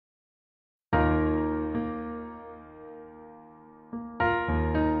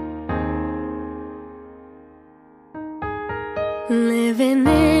living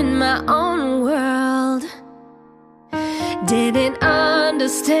in my own world. Didn't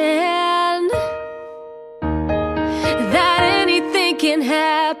understand that anything can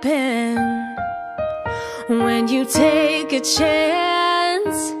happen when you take a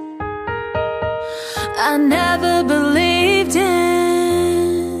chance. I never believed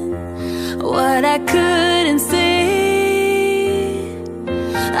in what I couldn't see.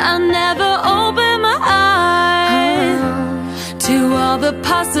 I never opened my eyes to all the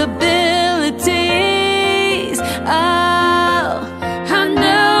possibilities. Oh, I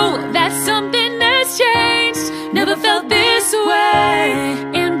know that something has changed. Never felt this way.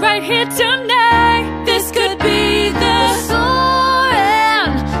 And right here tonight, this could be the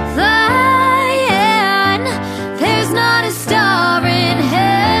soaring, flying. There's not a star in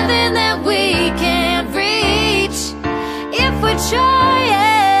heaven that we can't reach if we're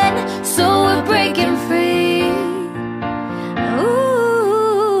trying, so we're breaking free.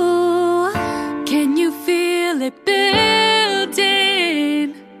 Ooh, can you feel it building?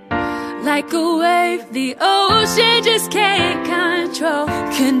 Like a wave the ocean just can't control.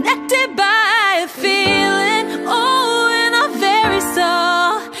 Connected by a feeling, oh, in our very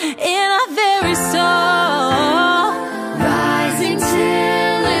soul, in our very soul. Rising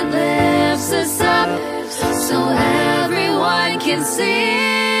till it lifts us up, so everyone can see.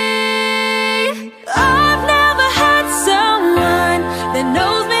 I've never had someone that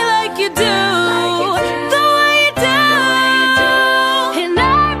knows me like you do.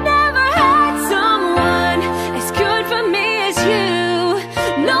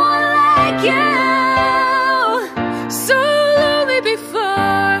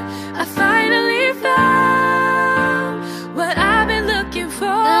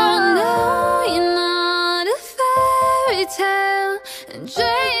 And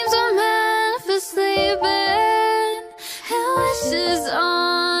dreams are meant for sleeping, and wishes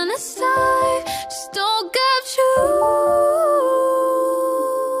on a star just don't come true.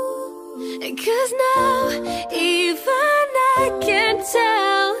 'Cause now even I can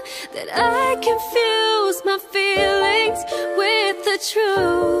tell that I confuse my feelings with the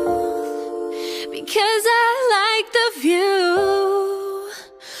truth, because I like the view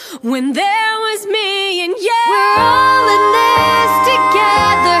when there was me and you. We're all in this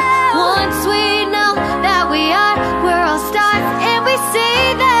together. Once we know that we are, we're all stars, and we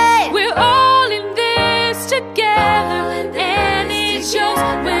see that we're all in this together. And it shows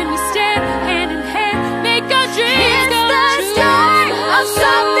when we stand hand in hand, make our dreams come true. It's the start of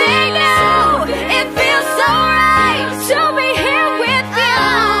something new. It feels so right to be here with you.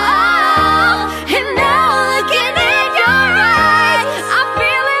 Oh, and now looking in your eyes, I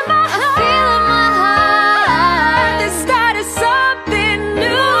feel in my heart the start of something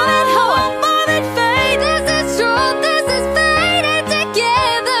new. That hope more than faith. This is truth, this is fate, and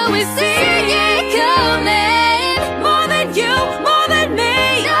together we see it coming. More than you, more than me.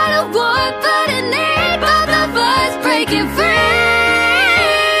 Not a one, but a need. Both of us breaking free.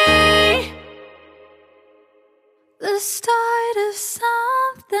 The start of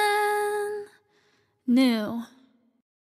something new.